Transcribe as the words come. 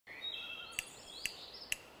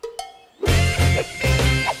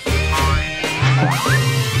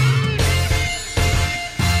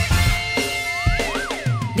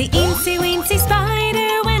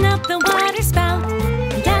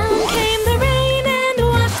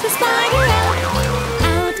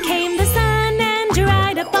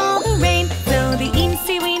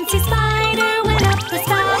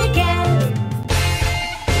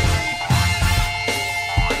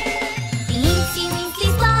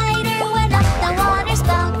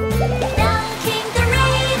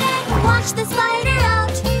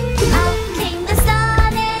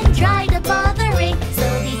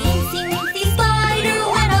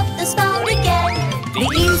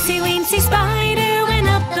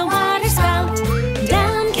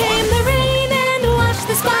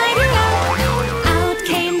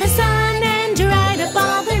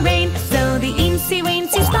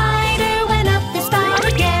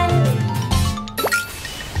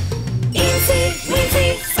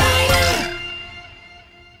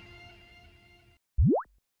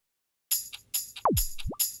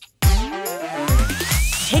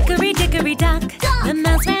hickory dock. The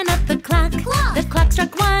mouse ran up the clock. The clock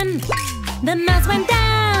struck 1. The mouse went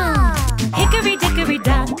down. Hickory dickory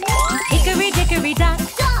dock. Hickory dickory dock.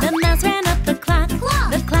 The mouse ran up the clock.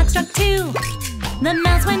 The clock struck 2. The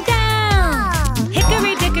mouse went down.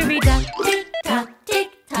 Hickory dickory dock. Tick tock, tick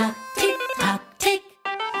tock, tick tock, tick.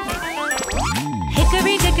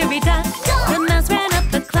 Hickory dickory dock. The mouse ran up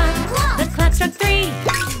the clock. The clock struck 3.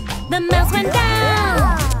 The mouse went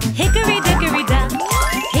down. Hickory dickory dock.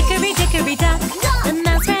 Hickory dickory dock. The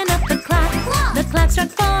mouse ran up the clock. The clock struck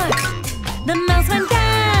 4. The mouse went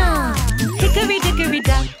down. Hickory dickory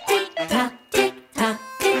dock. Tick tock, tick tock,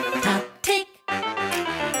 tick tock, tick.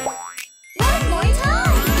 One more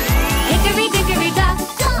time. Hickory dickory dock.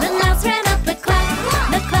 The mouse ran up the clock.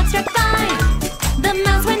 The clock struck 5. The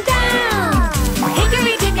mouse went down.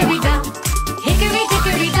 Hickory dickory dock. Hickory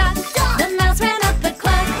dickory dock. The mouse ran up the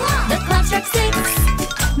clock. The clock struck 6.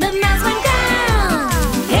 The mouse went down.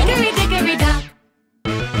 Hickory dickory dock.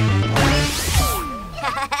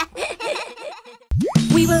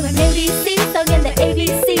 We will learn ABC song and the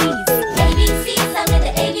ABCs. ABC song and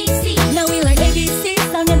the ABCs. Now we learn ABC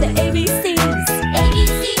song and the ABCs.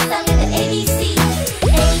 ABC song and the ABCs.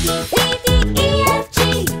 A, B, C, D, E, F, G,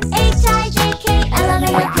 H, I, J, K, L, M,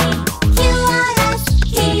 N, O, P, Q, R, S,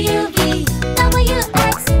 T, U, V, W,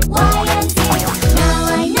 X, Y, and Z. Now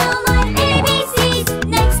I know my ABCs.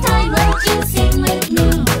 Next time won't you sing with me?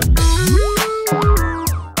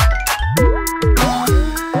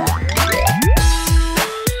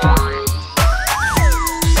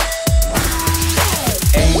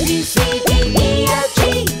 A, B, C, D, E, F, G,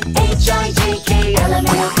 H, I, J, K, L, M,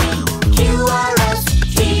 N, O, P, Q, R, S,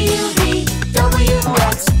 T, U, V, W,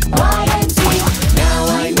 X, Y, and Z. Now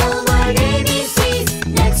I know my ABCs.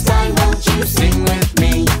 Next time won't you sing with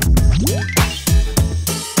me?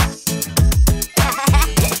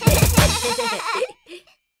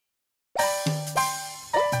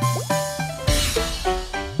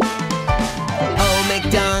 Old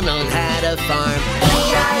MacDonald had a farm,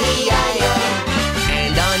 E-I-E-I-O.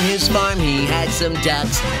 And on his farm he had some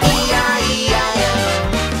ducks, E-I-E-I-O.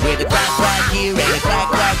 With a quack quack here and a quack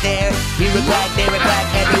quack there, here a quack, there a quack,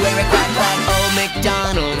 everywhere a quack quack. Old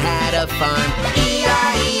MacDonald had a farm,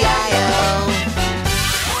 E-I-E-I-O.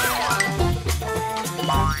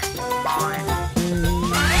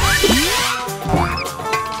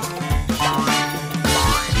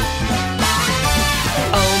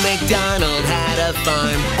 Old MacDonald had a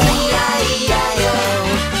farm, E-I-E-I-O.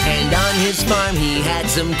 And on his farm he had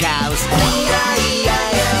some cows,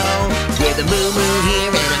 E-I-E-I-O. With a moo-moo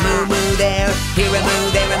here and a moo-moo there, here a moo,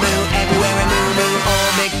 there a moo, everywhere a moo-moo.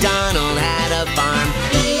 Old MacDonald had a farm,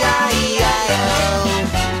 E-I-E-I-O.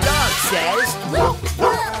 Dog says,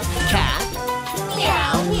 cat,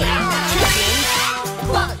 Meow, meow. chickens,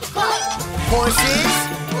 Cluck, cluck. horses.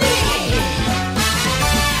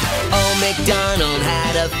 Old MacDonald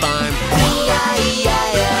had a farm,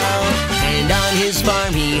 E-I-E-I-O. And on his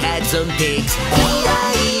farm he had some pigs,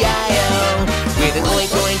 E-I-E-I-O. With an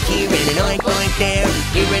oink oink here and an oink oink there,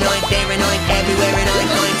 here an oink, there an oink, everywhere an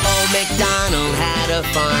oink oink. Old MacDonald had a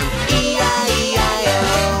farm, E-I-E-I-O.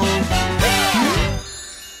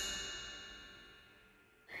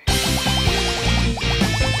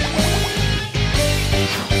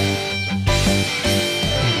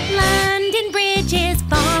 London Bridge is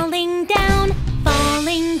falling down,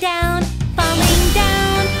 falling down, falling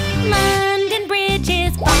down. London Bridge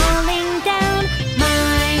is falling down,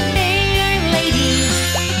 my fair lady.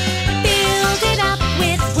 Build it up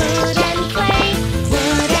with wood and clay,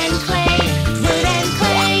 wood and clay, wood and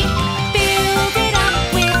clay.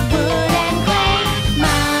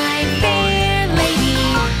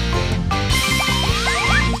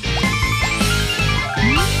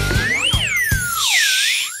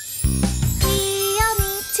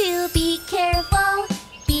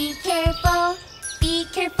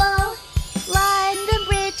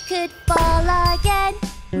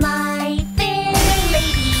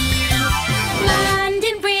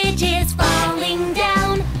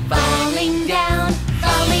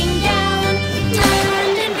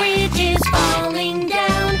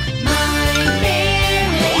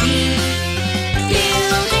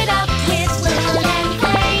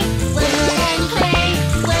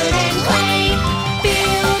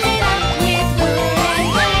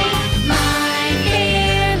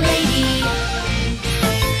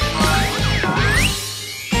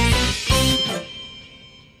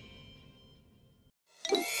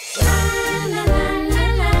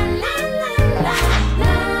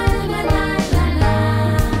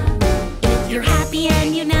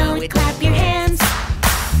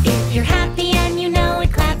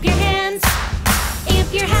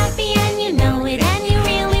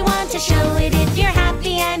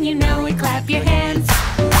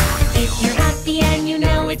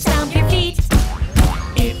 it, stomp your feet.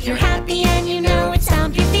 If you're happy and you know it,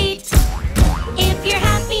 stomp your feet. If you're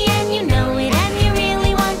happy and you know it and you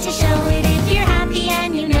really want to show it, if you're happy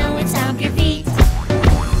and you know it, stomp your feet.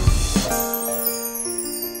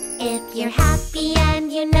 If you're happy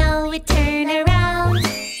and you know it, turn around.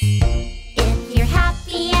 If you're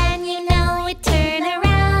happy and you know it, turn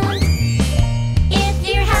around. If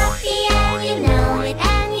you're happy and you know it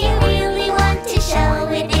and you really want to show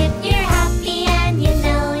it, if you're happy and you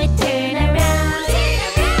know it, turn around.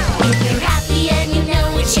 If you're happy and you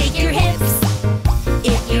know it, shake your hips.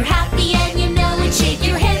 If you're happy and you know it, shake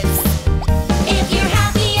your hips. If you're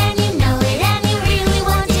happy and you know it and you really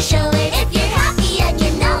want to show it, if you're happy and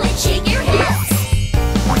you know it, shake your hips.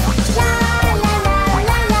 La la la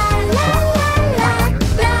la la la la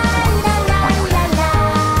la la la la.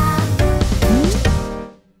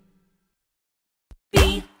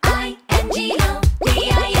 B-I-N-G-O,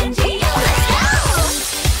 B-I-N-G-O, let's go!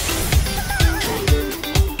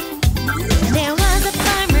 There was a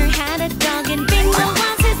farmer had a dog and Bingo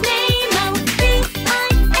was his name. Oh,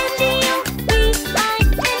 B-I-N-G-O,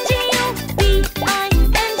 B-I-N-G-O,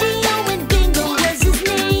 B-I-N-G-O, and Bingo was his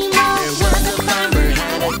name. Oh, there was a farmer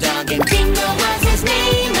had a dog and Bingo was his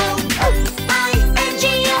name. Oh,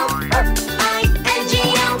 I-N-G-O,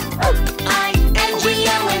 I-N-G-O,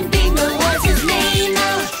 I-N-G-O, and Bingo was his name.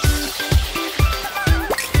 Oh.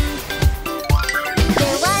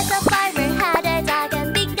 There was a farmer had a dog and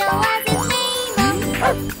Bingo was his name.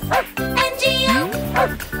 N-G-O,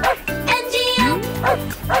 N-G-O,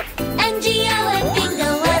 N-G-O, and Bingo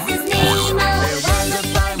was his name. There was a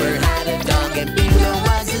farmer had a dog and Bingo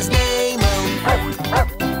was his name.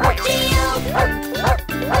 G-O,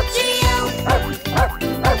 G-O,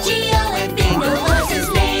 G-O, and Bingo was his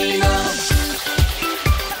name.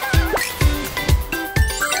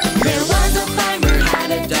 There was a farmer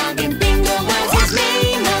had a dog and Bingo was his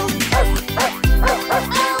name. And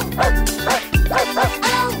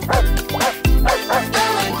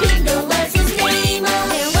Bingo was his name.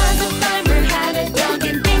 There was a farmer had a dog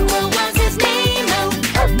and Bingo was his name.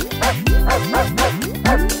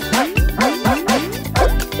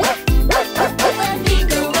 And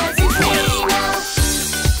Bingo was his name.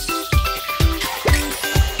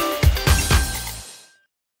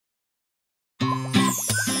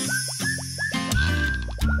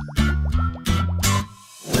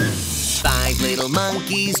 Five little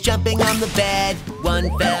monkeys jumping on the bed. One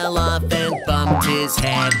fell off and bumped his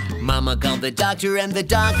head. Mama called the doctor and the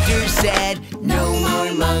doctor said, no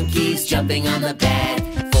more monkeys jumping on the bed.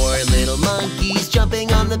 Four little monkeys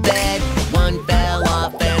jumping on the bed. One fell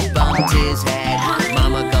off and bumped his head.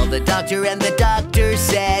 Mama called the doctor and the doctor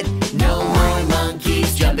said, no more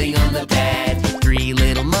monkeys jumping on the bed. Three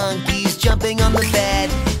little monkeys jumping on the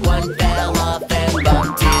bed. One fell off and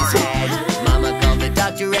bumped his head. Mama called the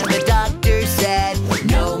doctor and the doctor said,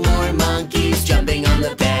 no more monkeys jumping on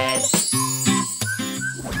the bed.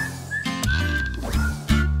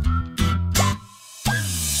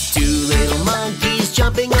 Two little monkeys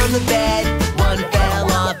jumping on the bed. One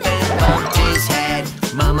fell off and bumped his head.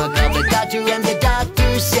 Mama called the doctor and the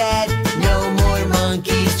doctor said, no more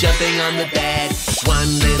monkeys jumping on the bed.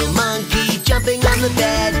 One little monkey jumping on the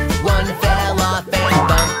bed. One fell off and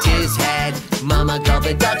bumped his head. Mama called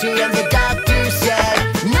the doctor and the doctor said,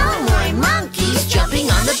 no more monkeys jumping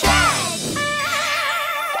on the bed.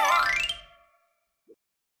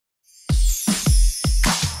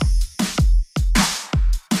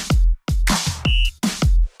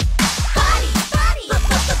 Body, body,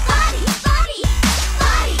 body, body,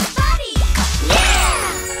 body, body, yeah!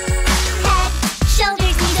 Head,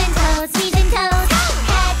 shoulders, knees and toes, knees and toes.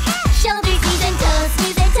 Head, shoulders, knees and toes,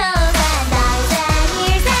 knees and toes. And eyes and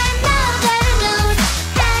ears and nose and nose.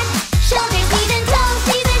 Head, shoulders, knees and toes,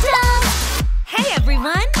 knees and toes. Hey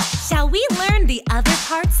everyone! Shall we learn the other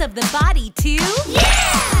parts of the body too? Yeah!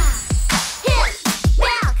 Hip,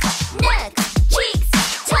 back, neck, cheeks,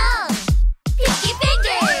 tongue, pinky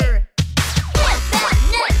finger. Hip, back,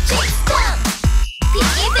 neck, cheeks, tongue,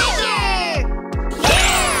 pinky finger.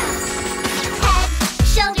 Yeah! Head,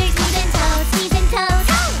 shoulders, knees and toes, knees and toes.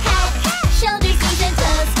 Head, shoulders, knees and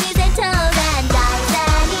toes, knees and toes. And eyes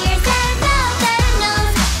and ears and nose and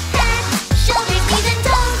nose. Head, shoulders, knees and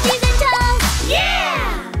toes, knees and toes. Yeah!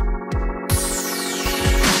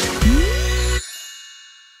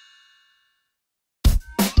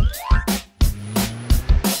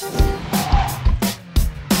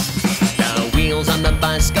 The wheels on the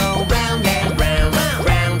bus go round and round,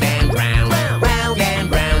 round and round, round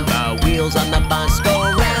and round. The wheels on the bus go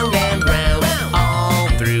round and round, all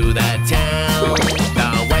through the town.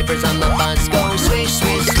 The wipers on the bus go swish,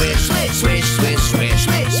 swish, swish, swish, swish, swish,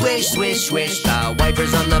 swish, swish, Swish, swish, swish. The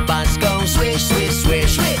wipers on the bus go swish, swish,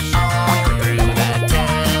 swish, swish. All through the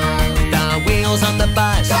town. The wheels on the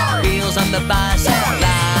bus, wheels on the bus.